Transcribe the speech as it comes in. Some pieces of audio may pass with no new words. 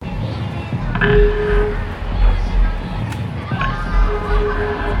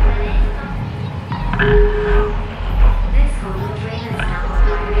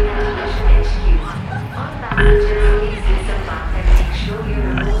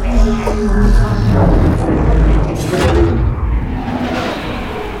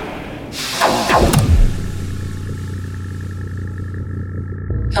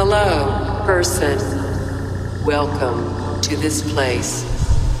Hello, person. Welcome to this place.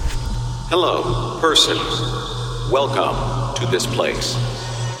 Hello, person. Welcome to this place.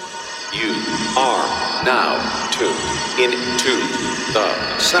 You are now tuned into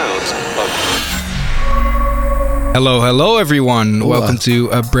the sounds of... Hello, everyone. Welcome to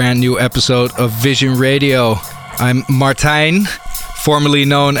a brand new episode of Vision Radio. I'm Martijn, formerly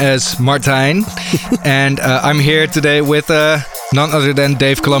known as Martijn, and I'm here today with none other than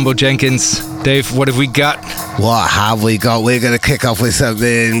Dave Colombo Jenkins. Dave, what have we got? What have we got? We're going to kick off with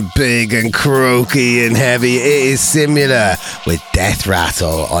something big and croaky and heavy. It is Similar with Death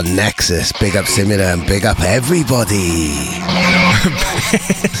Rattle on Nexus. Big up Similar and big up everybody.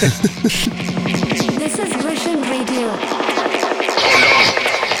 This is Vision Radio.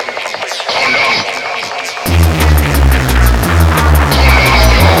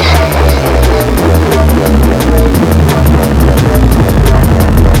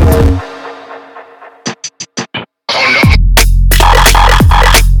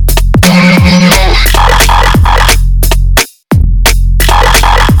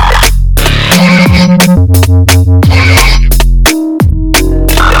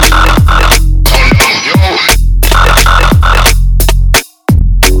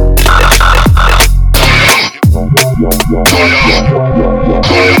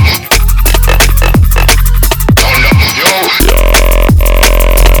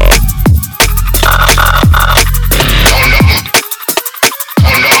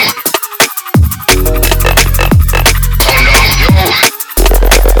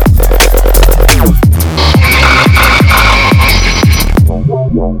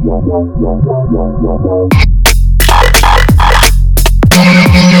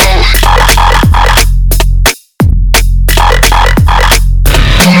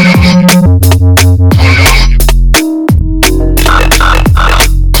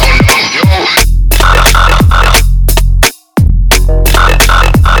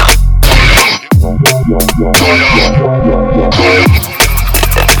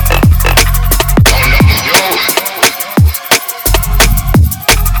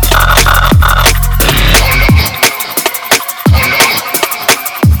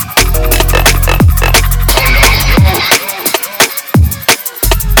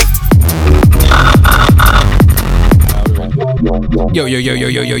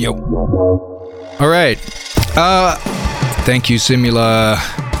 Yo. All right. Thank you, Simula.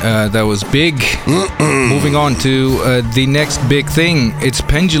 That was big. Moving on to the next big thing. It's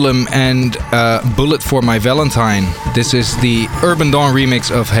Pendulum and Bullet for My Valentine. This is the Urban Dawn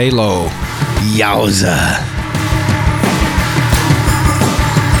remix of Halo. Yowza.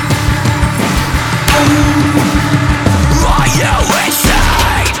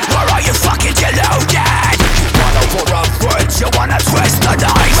 You wanna twist the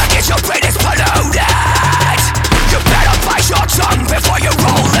knife and get your brain is polluted. You better bite your tongue before you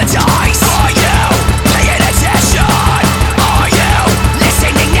roll the dice. Are you paying attention? Are you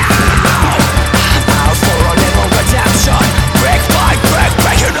listening now? Out for a little redemption. Brick by brick,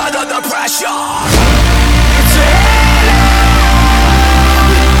 breaking under the pressure.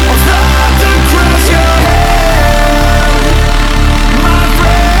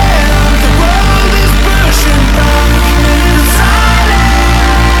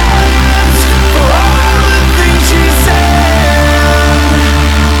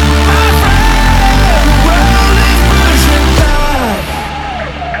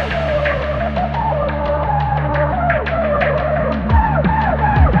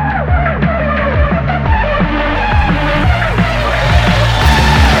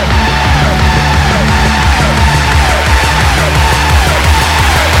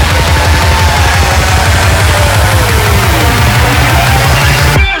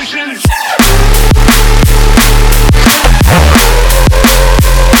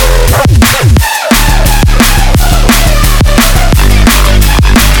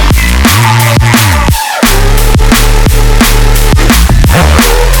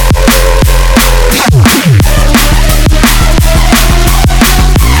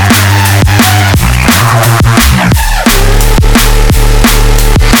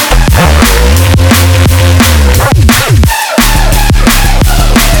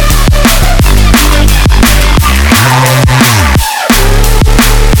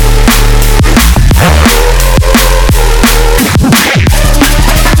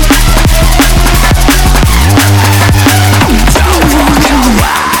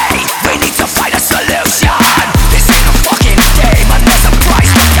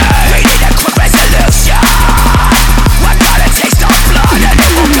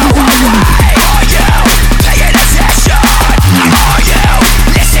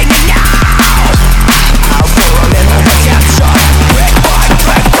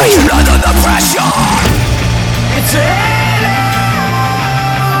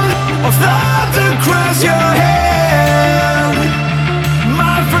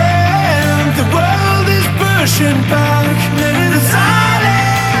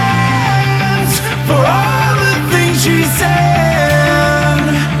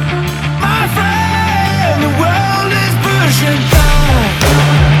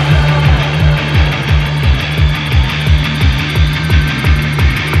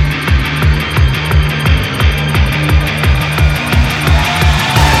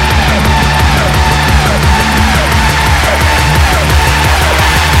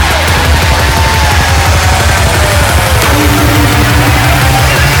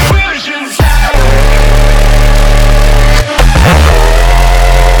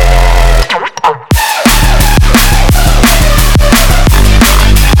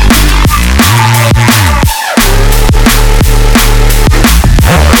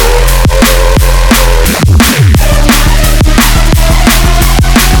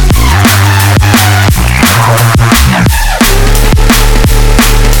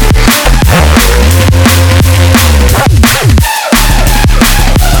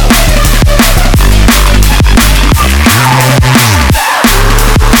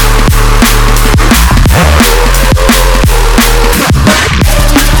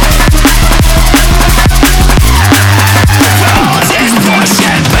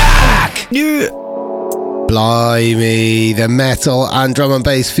 Blimey, the metal and drum and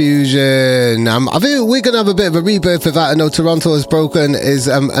bass fusion. I think we're going to have a bit of a rebirth of that. I know Toronto Has Broken is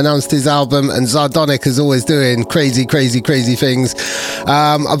announced his album, and Zardonic is always doing crazy things.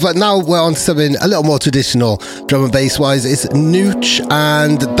 But now we're on to something a little more traditional, drum and bass wise. It's Nooch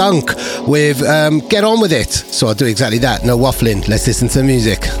and Dunk with Get On With It. So I'll do exactly that. No waffling. Let's listen to the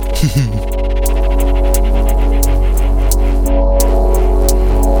music.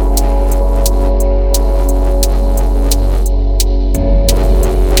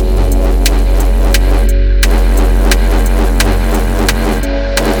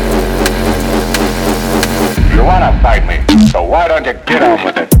 Fight me, so why don't you get on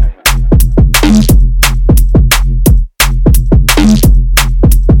with it?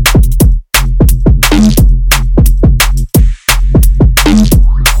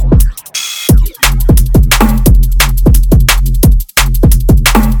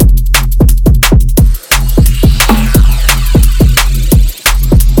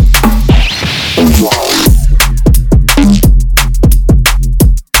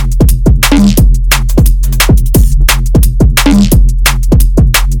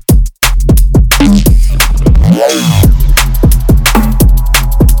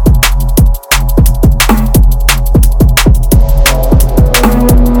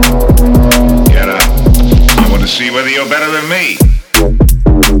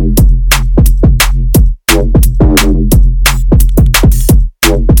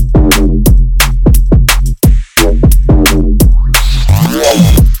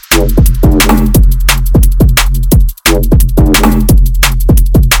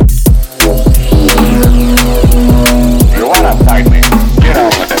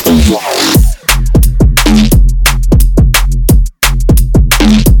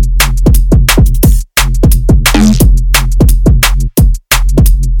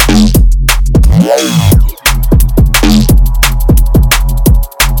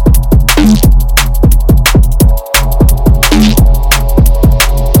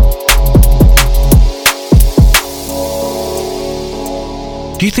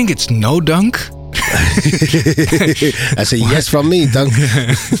 Do you think it's no dunk? That's a yes from me, Dunk.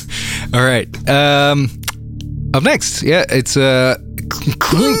 All right. Up next, it's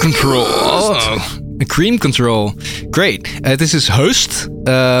Cream Control. Oh, Cream Control. Great. This is Host.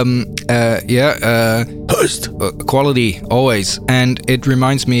 Host. Quality, always. And it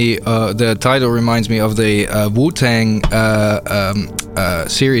reminds me, the title reminds me of the Wu-Tang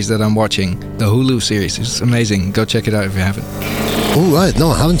series that I'm watching. The Hulu series. It's amazing. Go check it out if you haven't. Oh, right.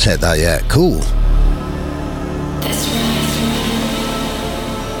 No, I haven't checked that yet. Cool.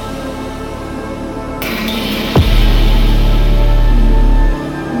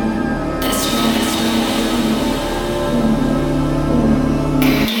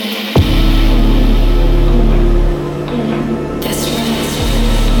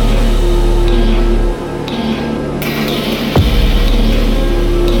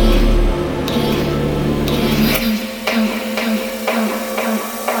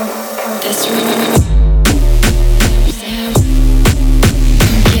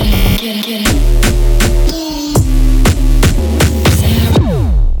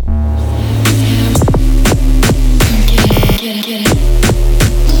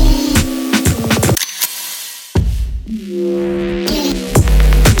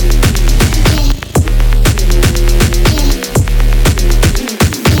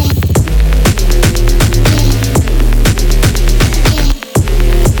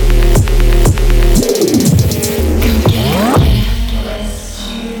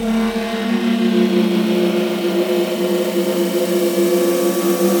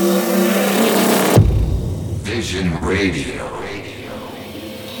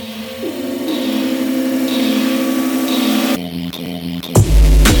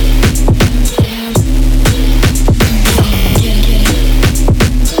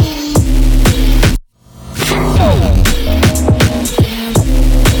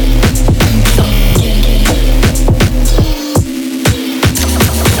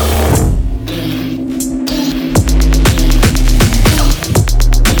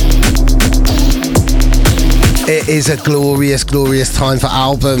 Is a glorious time for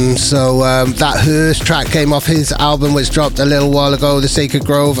albums. So that Hearst track came off his album, which dropped a little while ago, The Sacred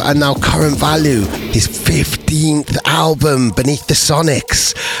Grove, and now Current Value, his 15th album, Beneath the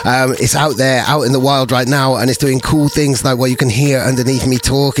Sonics. It's out there, out in the wild right now, and it's doing cool things like what you can hear underneath me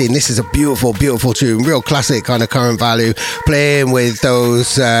talking. This is a beautiful tune, real classic kind of Current Value, playing with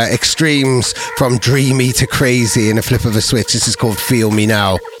those extremes from dreamy to crazy in a flip of a switch. This is called Feel Me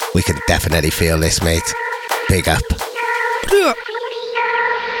Now. We can definitely feel this, mate. Big up.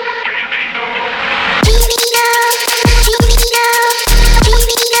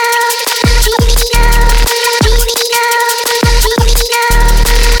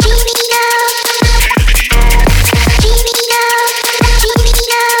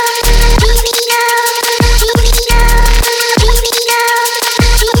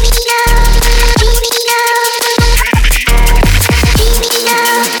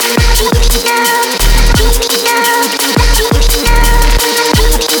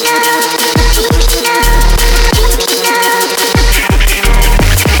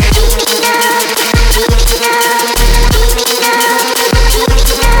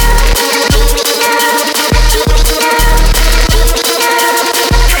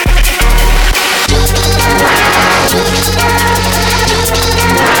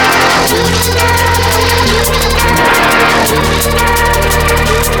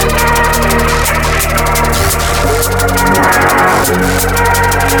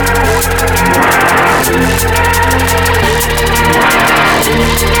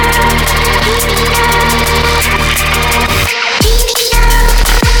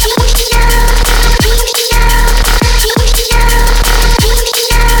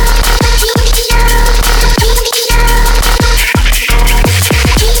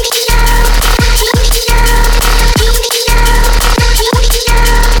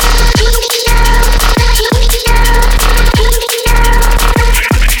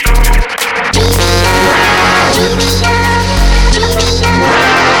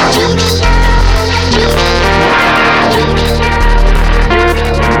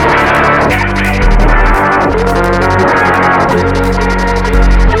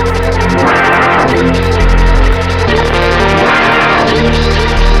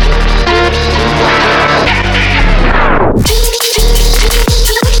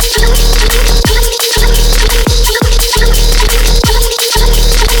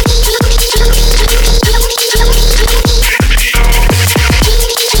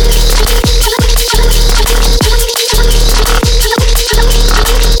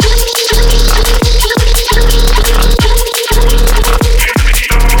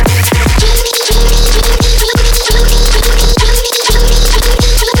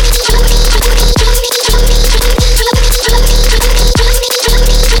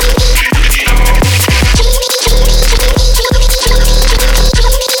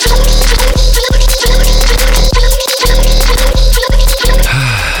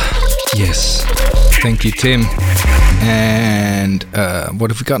 Thank you, Tim. And what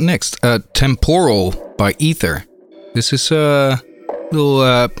have we got next? Temporal by Ether. This is a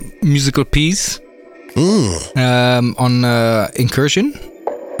little musical piece on Incursion.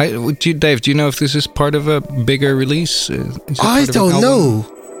 Dave, do you know if this is part of a bigger release? I don't know.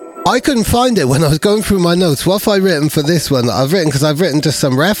 I couldn't find it when I was going through my notes. What have I written for this one? I've written just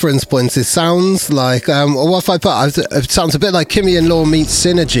some reference points. It sounds like, or what have I put? It sounds a bit like Kimmy and Law meets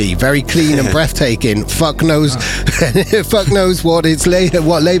Synergy. Very clean and breathtaking. Fuck knows what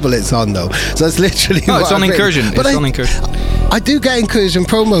what label it's on though. So it's literally. No, it's on Incursion. It's on Incursion. I do get Incursion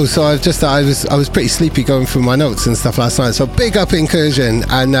promos, so I was pretty sleepy going through my notes and stuff last night. So big up Incursion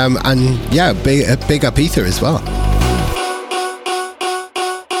and yeah, big up Ether as well.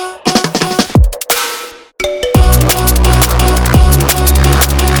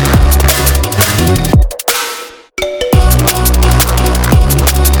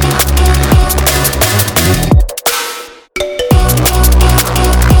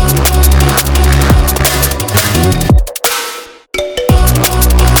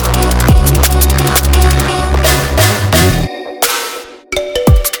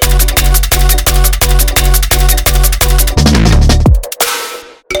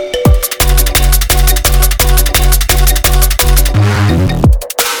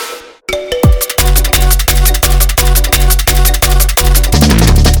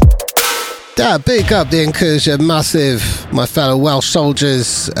 Yeah, big up the Incursion, massive. My fellow Welsh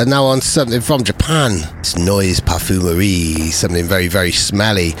soldiers are now on something from Japan. It's Noise Parfumerie, something very, very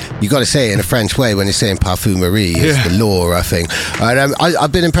smelly. You got to say it in a French way when you're saying parfumerie. It's the law, I think.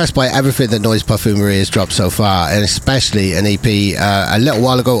 I've been impressed by everything that Noise Parfumerie has dropped so far, and especially an EP a little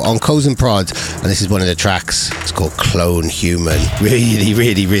while ago on Coz and Prod, and this is one of the tracks. It's called Clone Human. Really,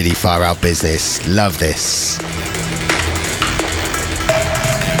 really, really far out business. Love this.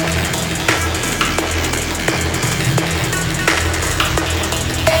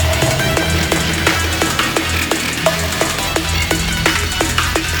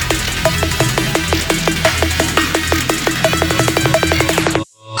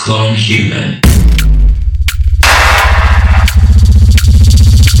 Clone Human.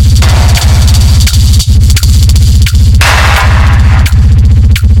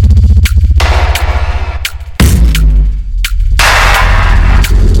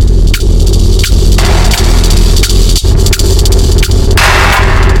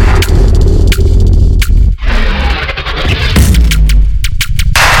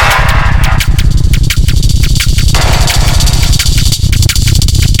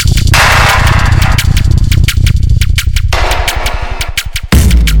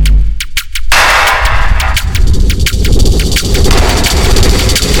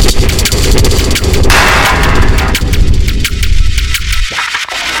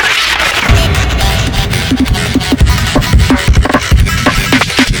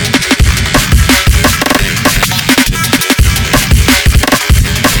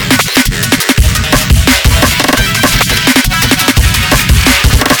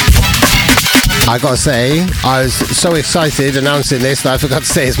 I gotta say, I was so excited announcing this that I forgot to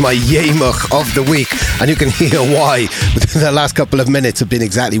say it's my Yemuch of the week, and you can hear why. The last couple of minutes have been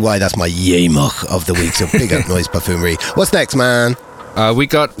exactly why. That's my Yemuch of the week. So big up Noise Parfumerie. What's next, man? We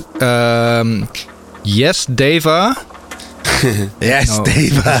got Yes Deva. Yes, no.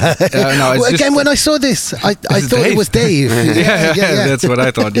 Dave. Again, when I saw this, I thought Dave. It was Dave. yeah, that's what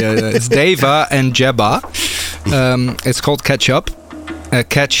I thought. Yeah, it's Deva and Jebba. It's called Catch Up.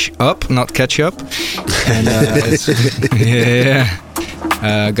 Catch Up, not Catch Up. And,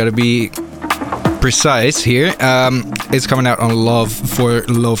 gotta be precise here. It's coming out on Love for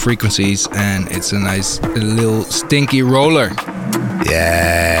Low Frequencies, and it's a nice little stinky roller.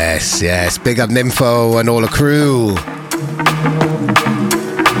 Yes. Big up Nympho and all the crew.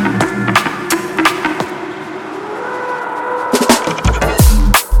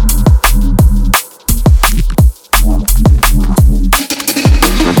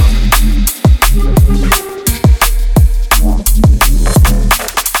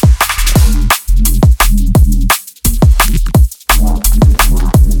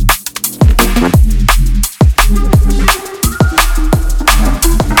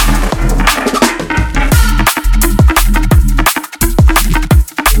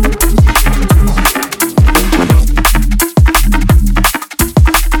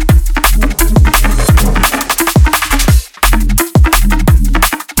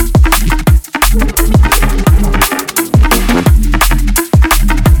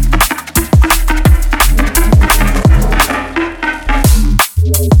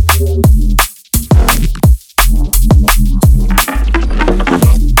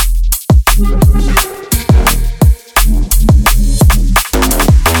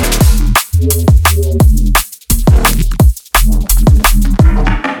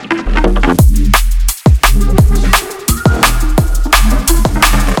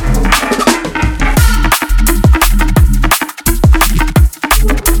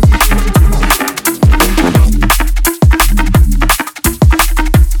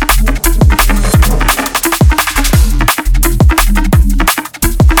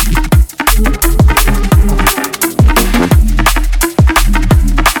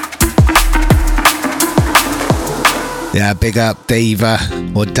 Yeah, big up Dava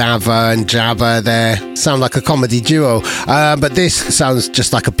or Dava and Jabba there. Sound like a comedy duo. But this sounds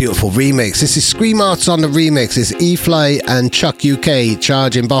just like a beautiful remix. This is Scream Arts on the remix. It's E-Fly and Chuck UK,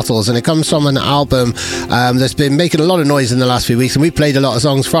 Charging Bottles. And it comes from an album that's been making a lot of noise in the last few weeks. And we played a lot of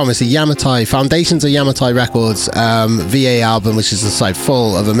songs from. It's a Yamatai, Foundations of Yamatai Records VA album, which is a site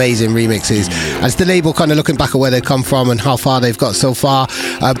full of amazing remixes. As the label kind of looking back at where they've come from and how far they've got so far.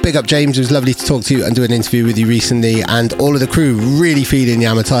 Big up James, it was lovely to talk to you and do an interview with you recently. And all of the crew really feeding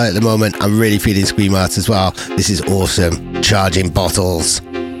Yamatai at the moment. I'm really feeding Scream Arts as well. This is awesome. Charging Bottles. We're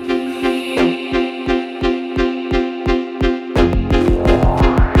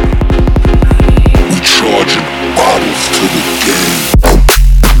charging bottles to the game.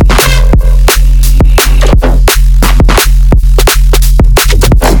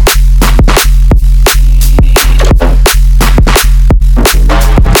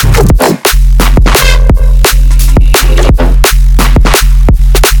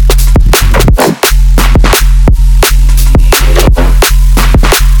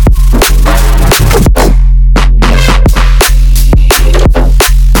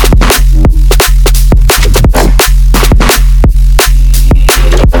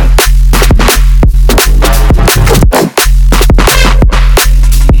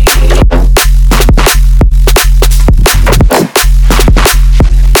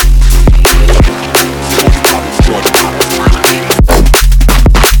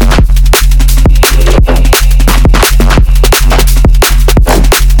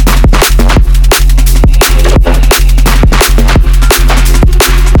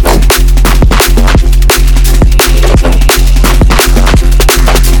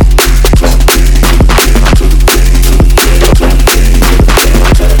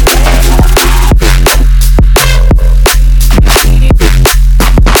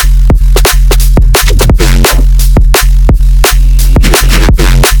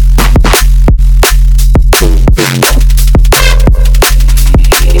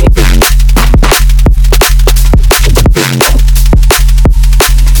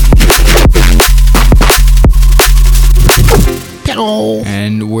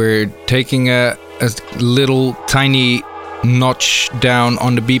 And we're taking a little tiny notch down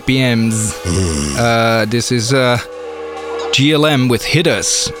on the BPMs. This is GLM with Hit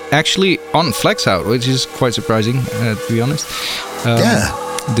Us. Actually on Flex Out, which is quite surprising, to be honest. Yeah.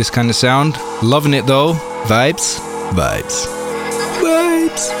 This kind of sound. Loving it though. Vibes. Vibes.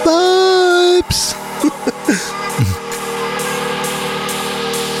 Vibes.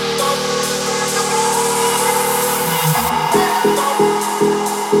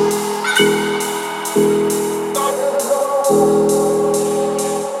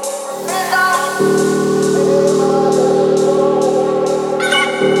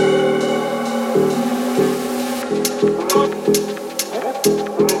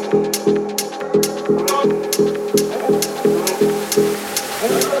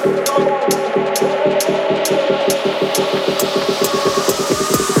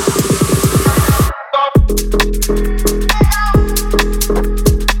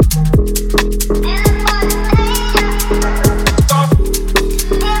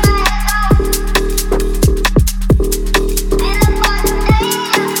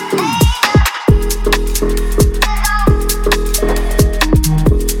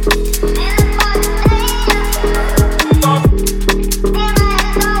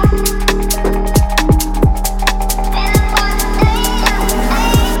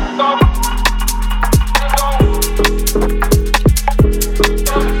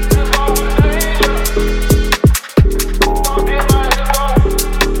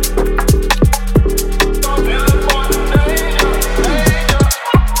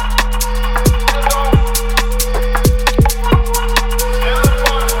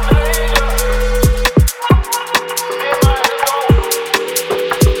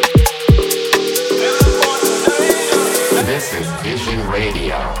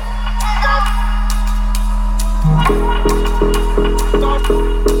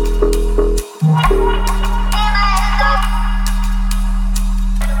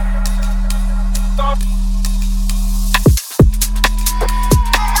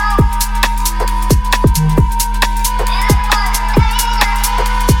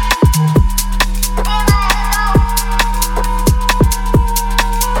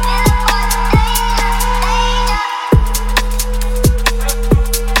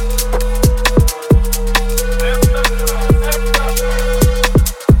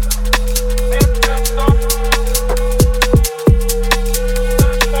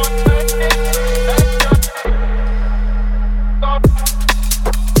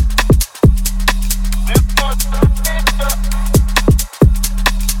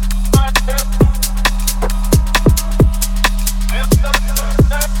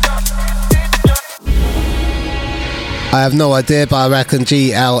 I have no idea, but I reckon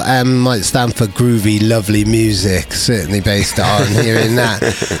GLM might stand for groovy, lovely music. Certainly based on hearing that.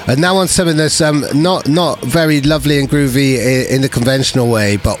 And now on something that's not very lovely and groovy in the conventional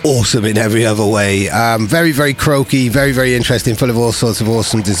way, but awesome in every other way. Very, very croaky, very, very interesting, full of all sorts of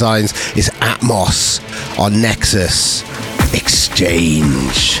awesome designs. It's Atmos on Nexus.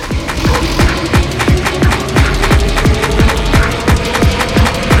 Exchange.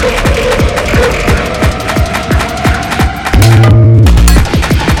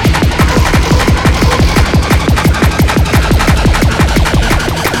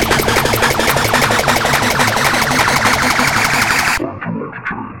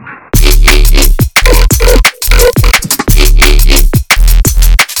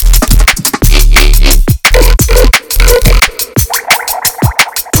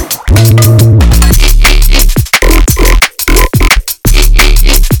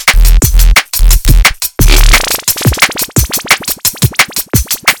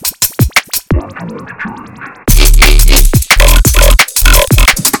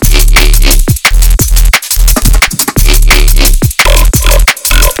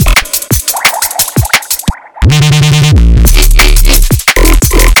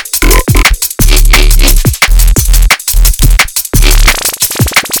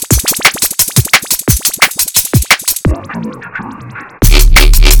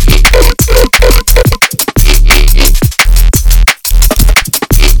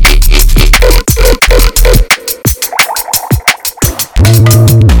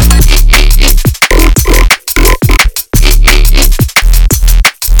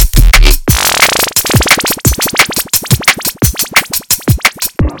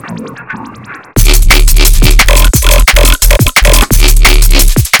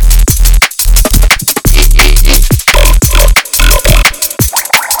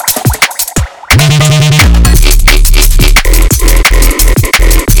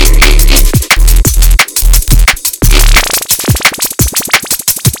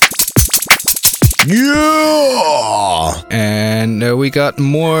 Yeah! And we got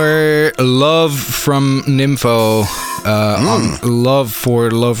more love from Nympho on love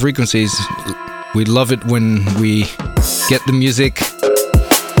for low frequencies. We love it when we get the music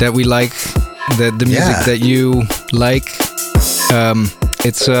that we like, the music that you like.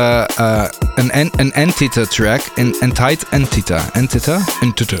 It's an Entita track, Entita.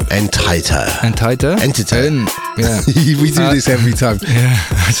 Yeah. We do this every time. Yeah,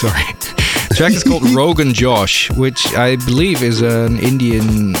 sorry. The track is called Rogan Josh, which I believe is an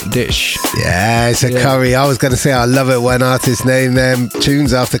Indian dish. Yeah, it's a curry. I was going to say I love it when artists name them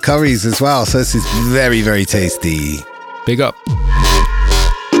tunes after curries as well. So this is very, very tasty. Big up.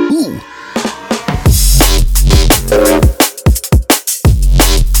 Ooh.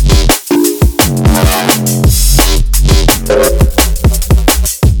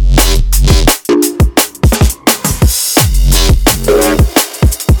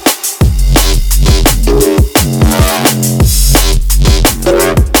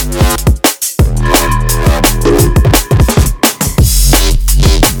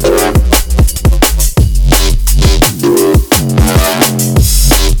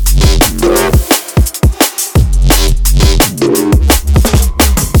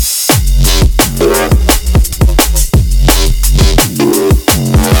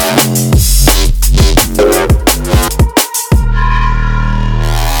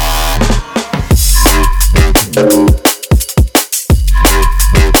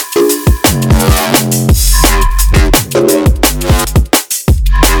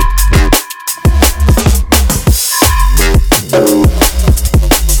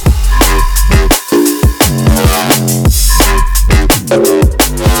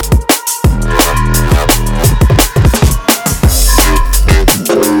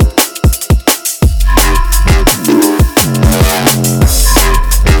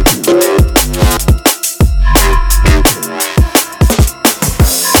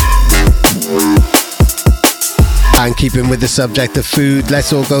 Keeping with the subject of food,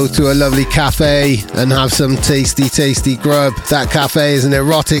 let's all go to a lovely cafe and have some tasty, tasty grub. That cafe is an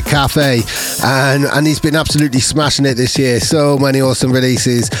erotic cafe, and he's been absolutely smashing it this year. So many awesome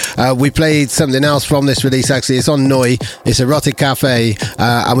releases. We played something else from this release, actually. It's on Noi. It's Erotic Cafe,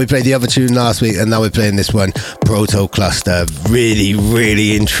 and we played the other tune last week, and now we're playing this one, Proto Cluster. Really,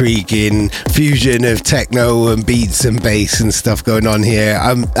 really intriguing fusion of techno and beats and bass and stuff going on here.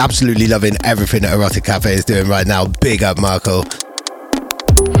 I'm absolutely loving everything that Erotic Cafe is doing right now. Big up, Marco.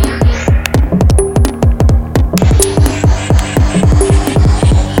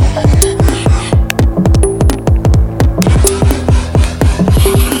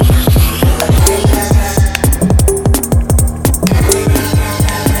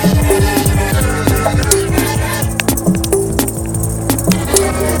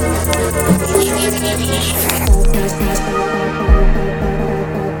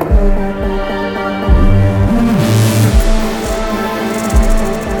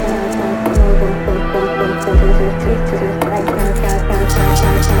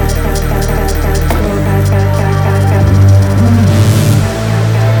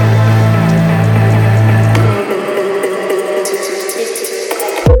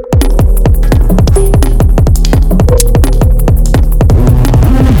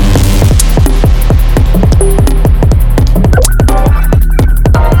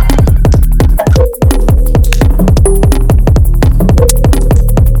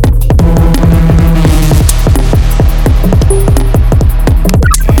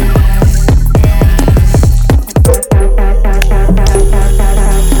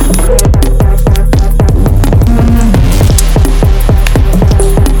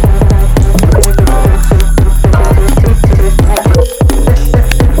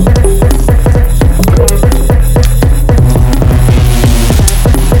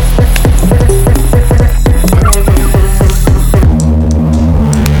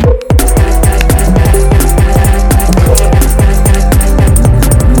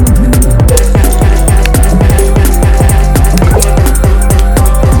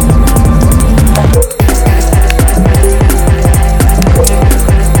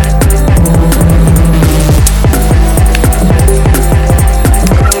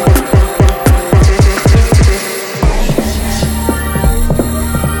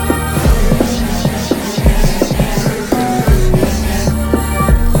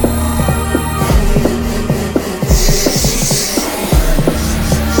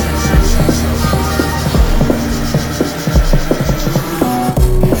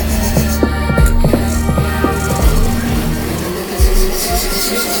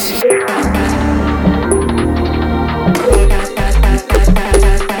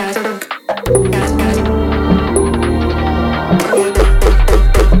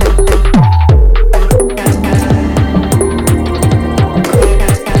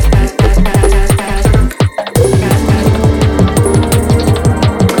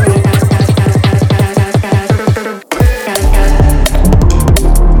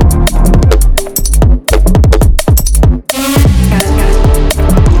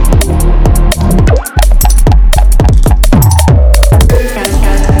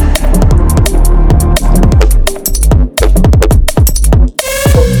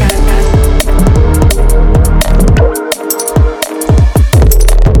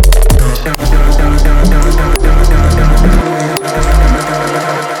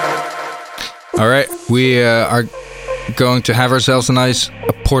 We are going to have ourselves a nice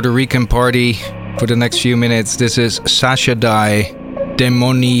Puerto Rican party for the next few minutes. This is Sasha Dai,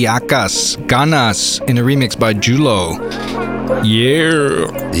 Demoniacas Ganas, in a remix by Julo.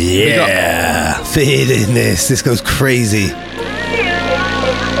 Yeah. Yeah. Feeling this. This goes crazy.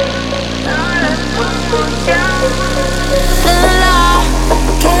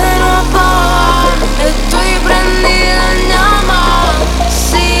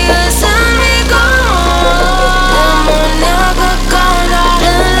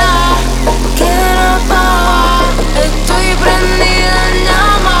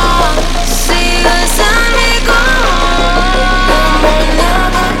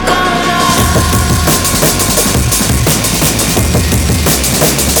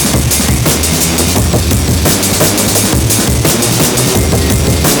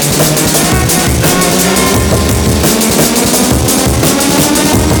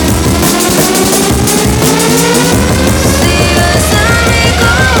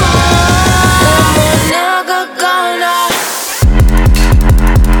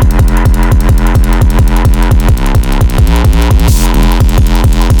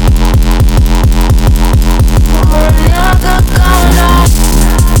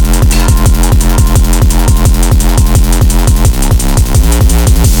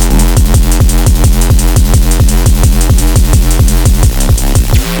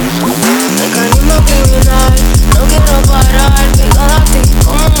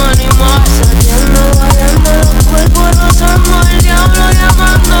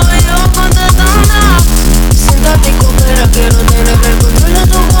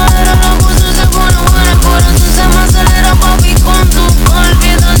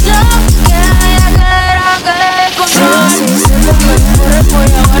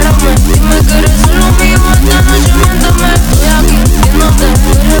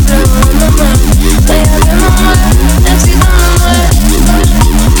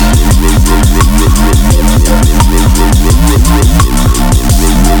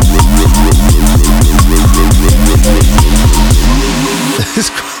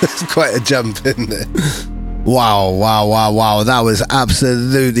 It's quite a jump, isn't it? Wow. That was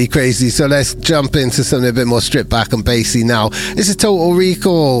absolutely crazy. So let's jump into something a bit more stripped back and bassy now. This is Total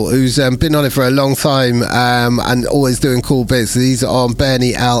Recall, who's been on it for a long time and always doing cool bits. These are on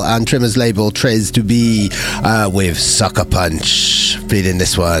Bernie L and Trimmer's label, Tres to Be, with Sucker Punch. Feeling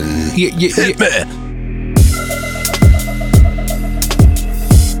this one. Yeah.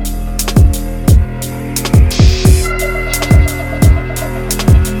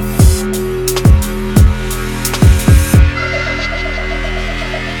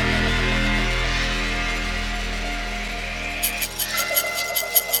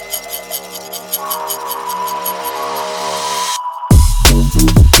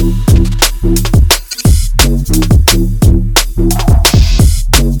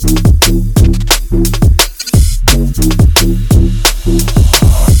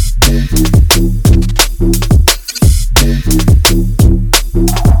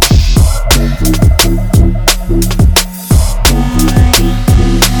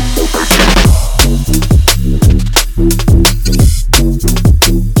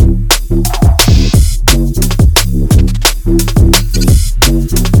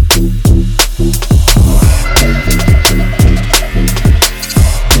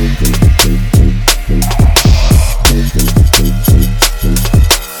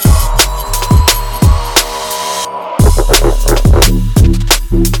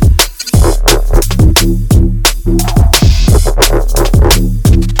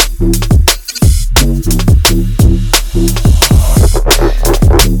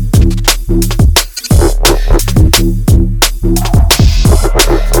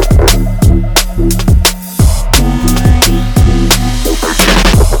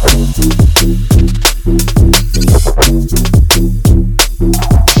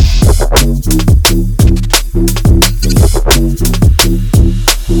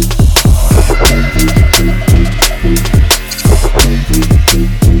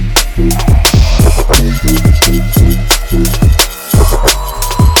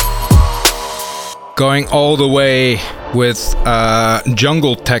 Going all the way with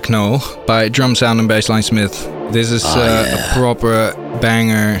Jungle Techno by Drum Sound and Bassline Smith. This is a proper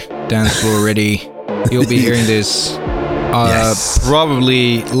banger, dance floor ready. You'll be hearing this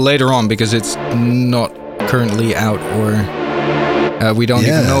probably later on because it's not currently out, or we don't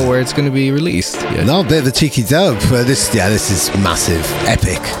even know where it's going to be released yet. No, a bit of a cheeky dub. This is massive,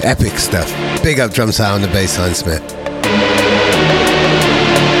 epic stuff. Big up Drum Sound and Bassline Smith.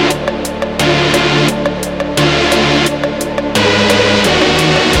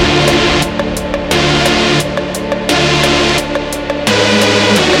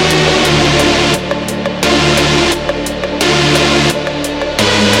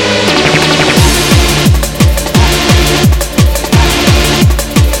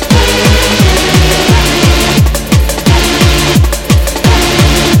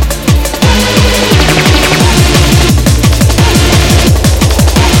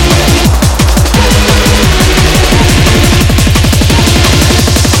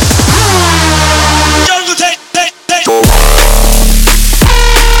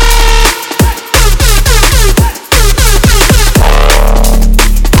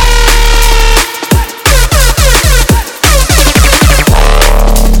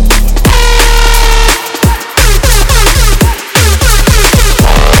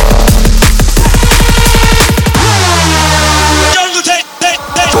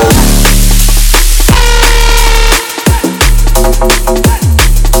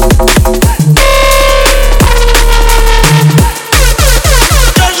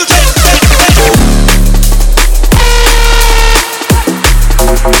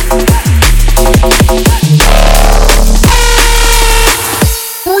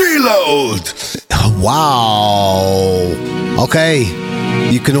 Okay,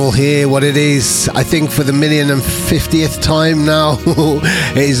 you can all hear what it is. I think for the 1,050th time now,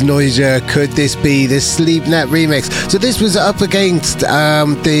 it is Noisia. Could this be the Sleepnet remix? So this was up against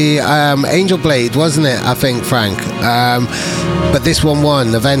the Angel Blade, wasn't it? I think, Frank. But this one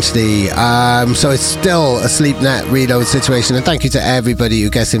won eventually. So it's still a Sleepnet reload situation. And thank you to everybody who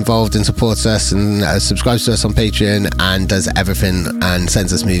gets involved and supports us and subscribes to us on Patreon and does everything and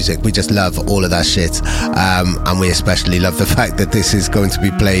sends us music. We just love all of that shit. And we especially love the fact that this is going to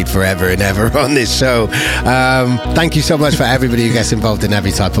be played forever and ever on this show. Thank you so much for everybody who gets involved in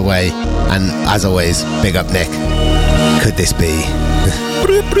every type of way. And as always, big up Nick. Could this be?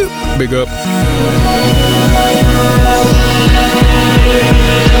 Big up.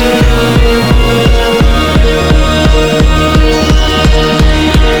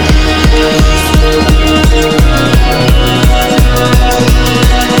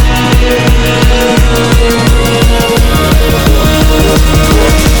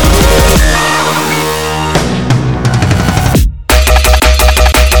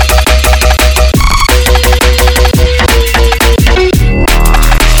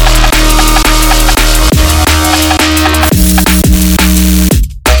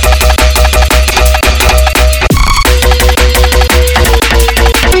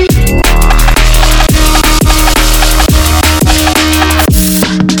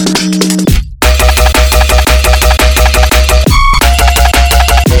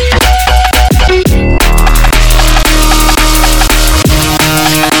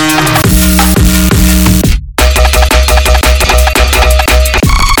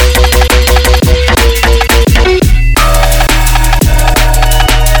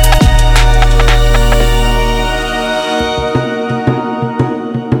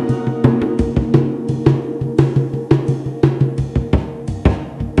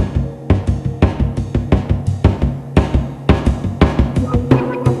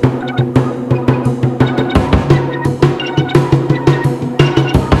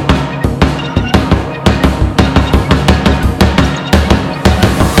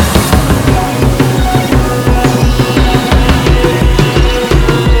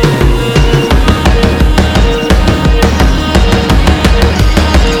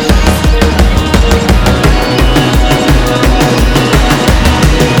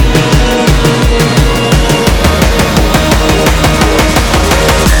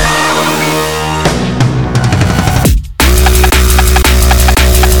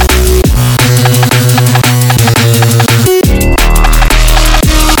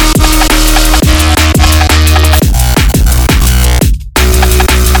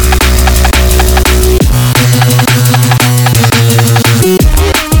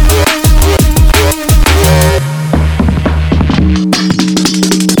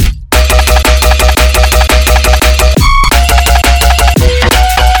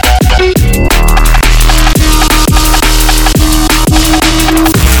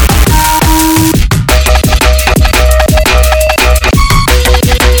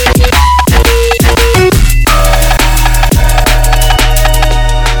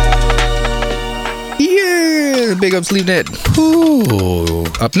 big up SleepNet. Ooh.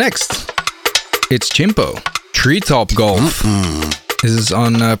 Up next, it's Chimpo, Treetop Golf. This is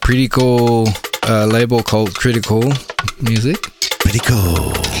on a pretty cool label called Critical Music. Pretty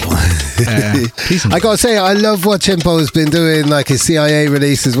cool. Peace and I gotta say, I love what Chimpo's been doing, like his CIA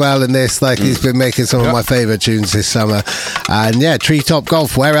release as well, and this, like he's been making some of my favourite tunes this summer. And yeah, Treetop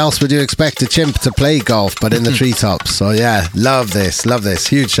Golf, where else would you expect a chimp to play golf but in the treetops? So yeah, love this.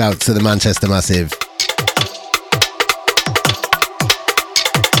 Huge shout to the Manchester Massive.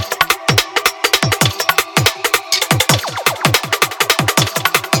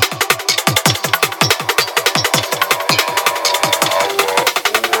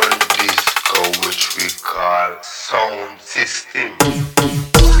 Sound system.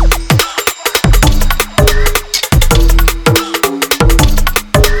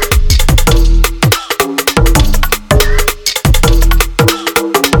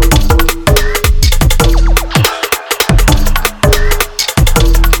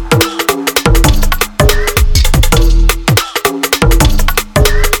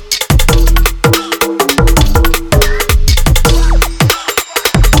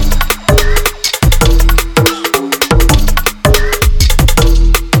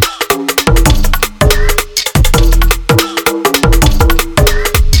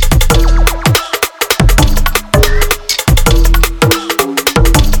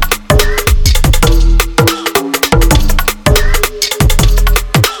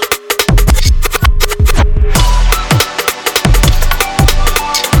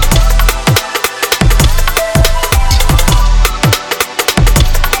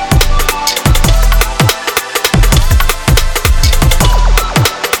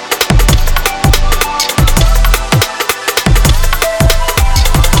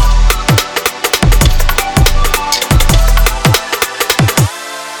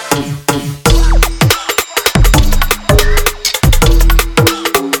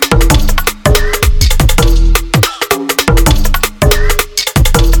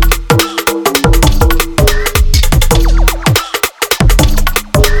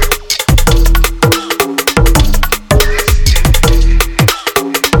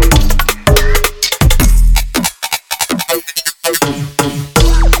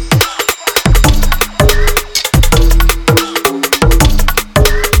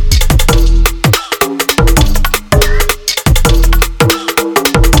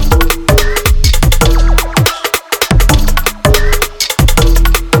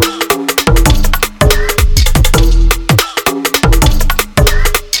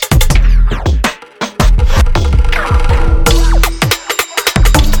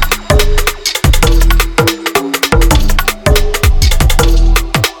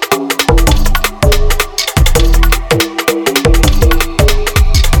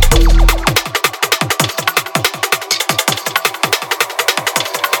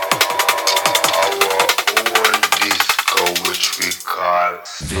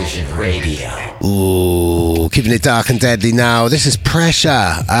 Keeping it dark and deadly now. This is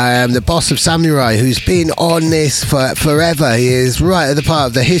Pressure, the boss of Samurai, who's been on this for forever. He is right at the part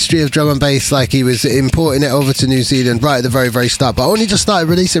of the history of drum and bass, like he was importing it over to New Zealand right at the very, very start, but only just started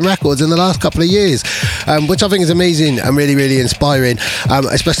releasing records in the last couple of years, which I think is amazing and really, really inspiring,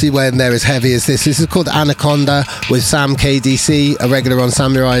 especially when they're as heavy as this. This is called Anaconda with Sam KDC, a regular on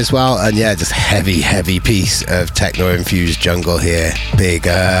Samurai as well, and yeah, just heavy, heavy piece of techno-infused jungle here. Big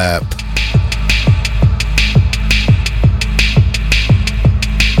up.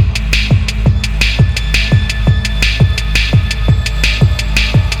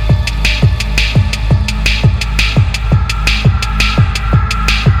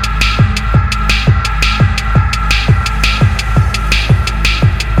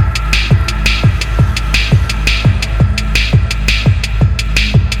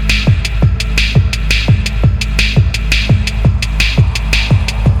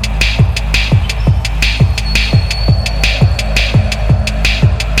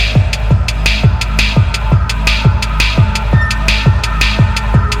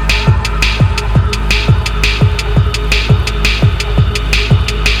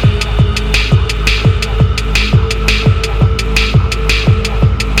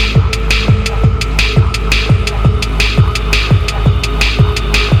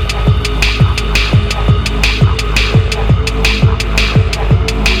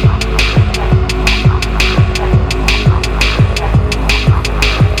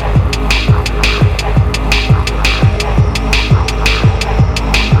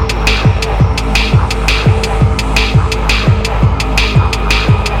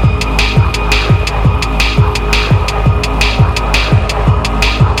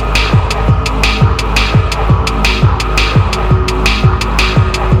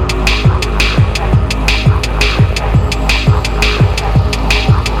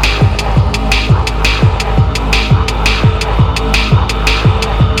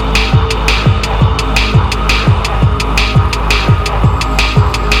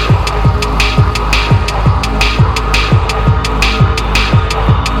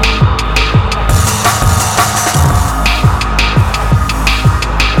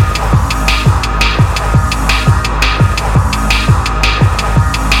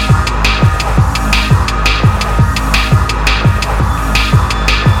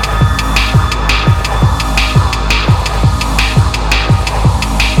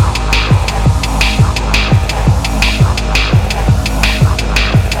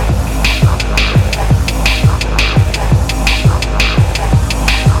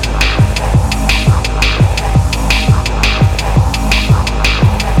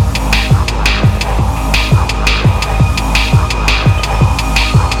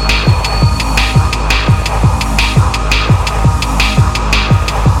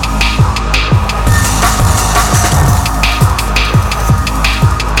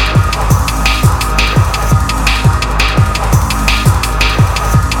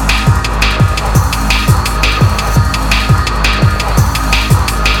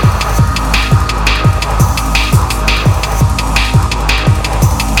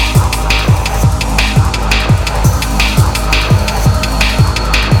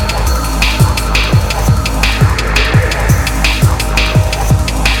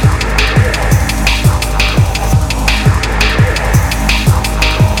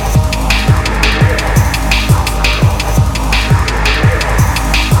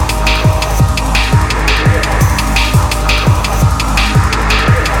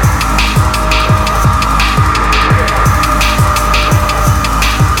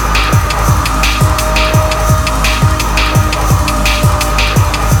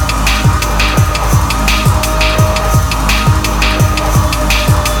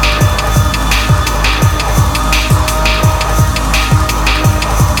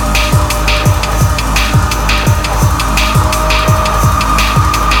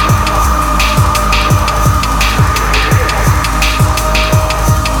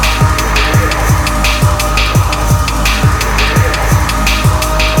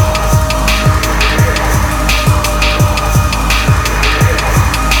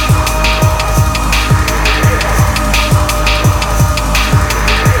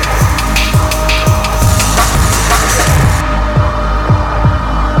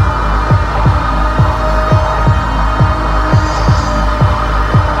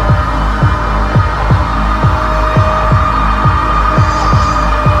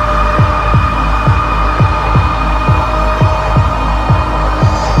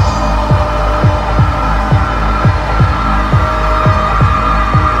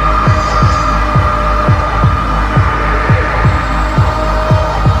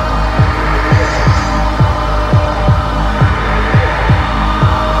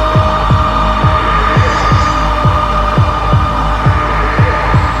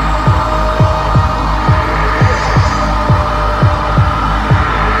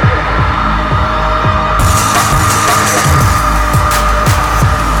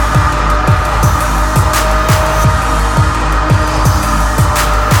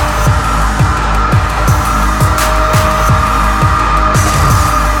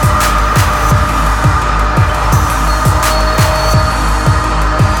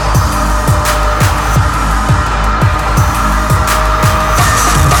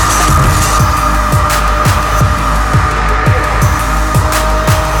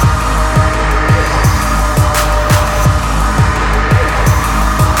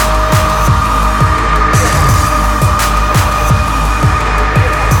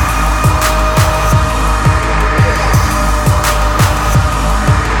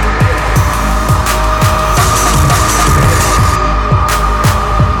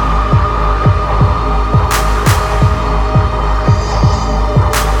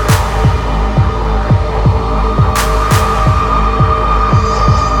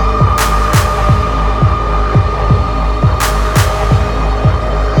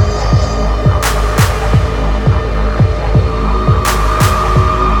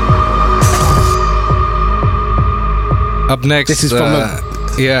 Up next, This is from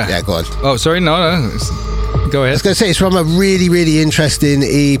yeah, go on. Oh, sorry, no. Go I ahead. was going to say it's from a really, really interesting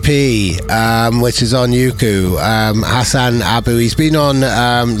EP, which is on Yuku. Hassan Abu, he's been on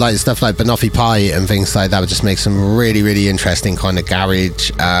like stuff like Banoffee Pie and things like that, which just makes some really, really interesting kind of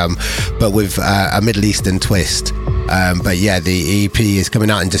garage, but with a Middle Eastern twist. But yeah, the EP is coming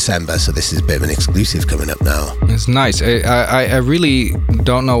out in December, so this is a bit of an exclusive coming up now. It's nice. I really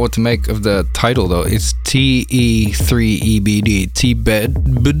don't know what to make of the title though. It's TE3EBD,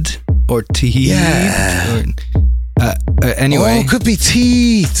 T-Bed or T. Yeah. Anyway. Oh, could be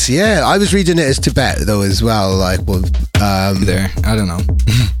Teat. Yeah, I was reading it as Tibet though as well. Like, well, there. I don't know.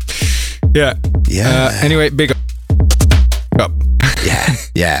 Yeah. Yeah. Anyway, big up.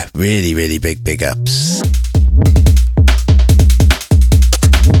 Yeah. Really, really big ups.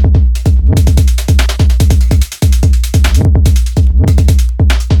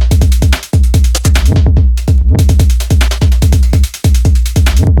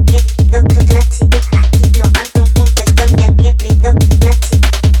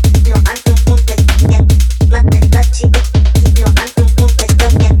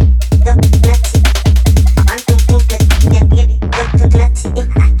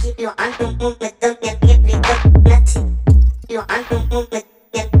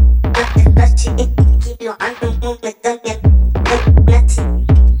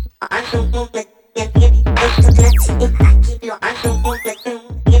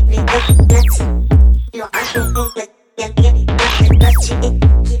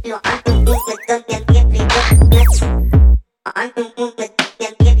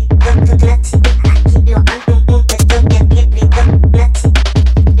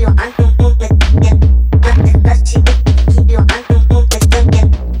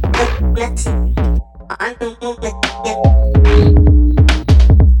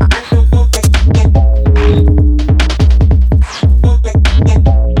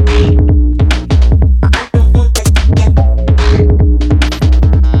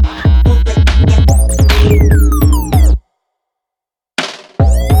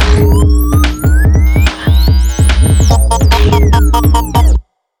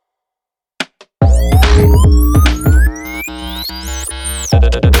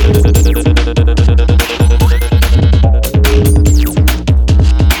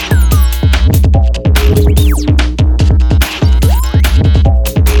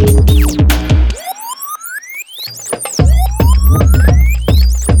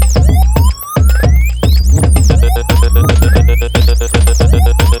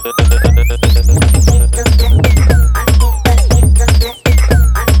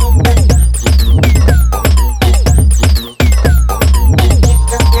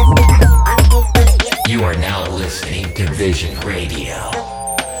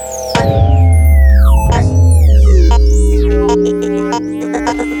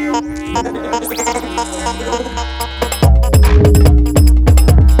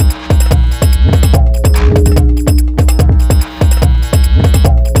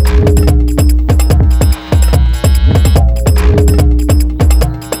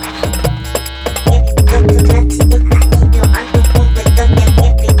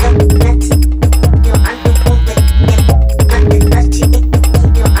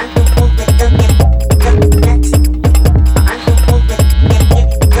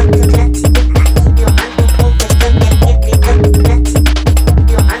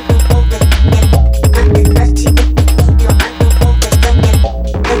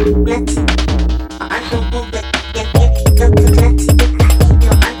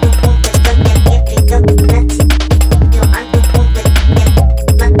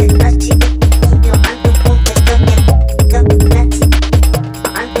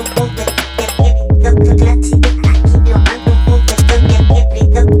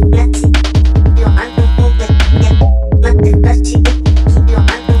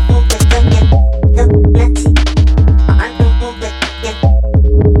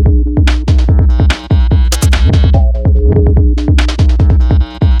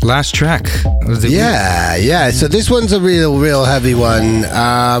 Last track. Yeah. So this one's a real heavy one.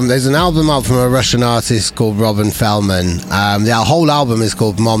 There's an album out from a Russian artist called Robin Fellman. The whole album is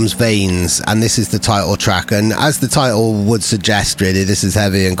called Mom's Veins, and this is the title track. And as the title would suggest, really, this is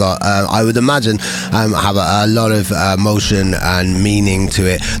heavy and got, I would imagine, have a lot of emotion and meaning to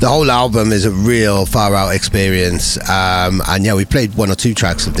it. The whole album is a real far out experience. And yeah, we played one or two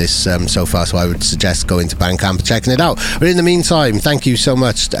tracks of this so far, so I would suggest going to Bandcamp and checking it out. But in the meantime, thank you so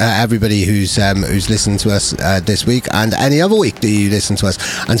much to everybody who's listened to us this week and any other week that you listen to us,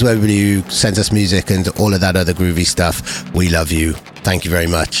 and to everybody who sends us music and all of that other groovy stuff. We love you. Thank you very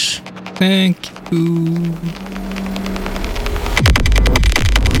much. Thank you.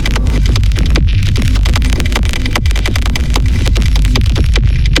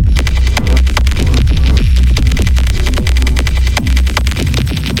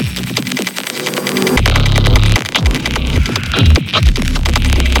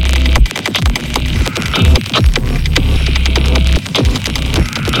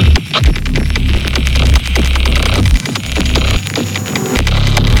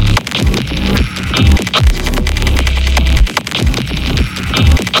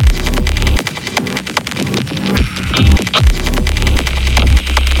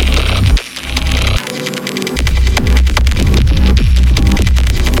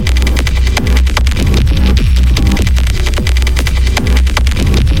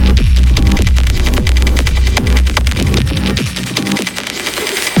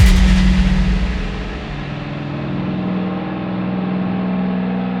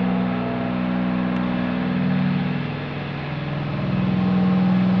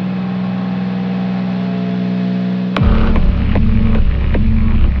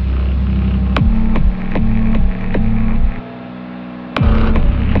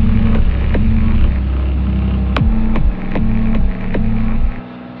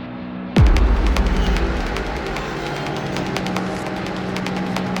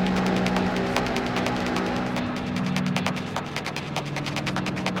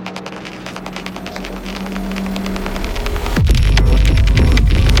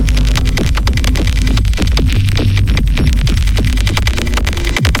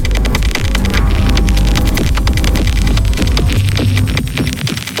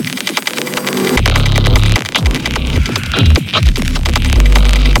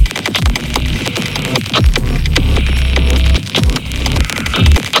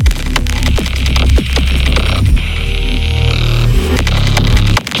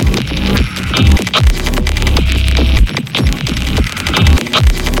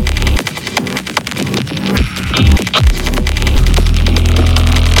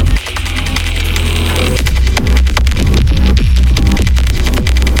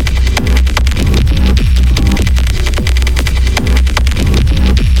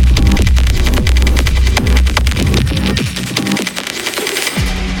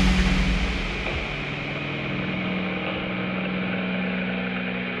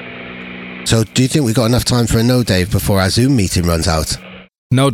 So do you think we got enough time for a no, Dave, before our Zoom meeting runs out?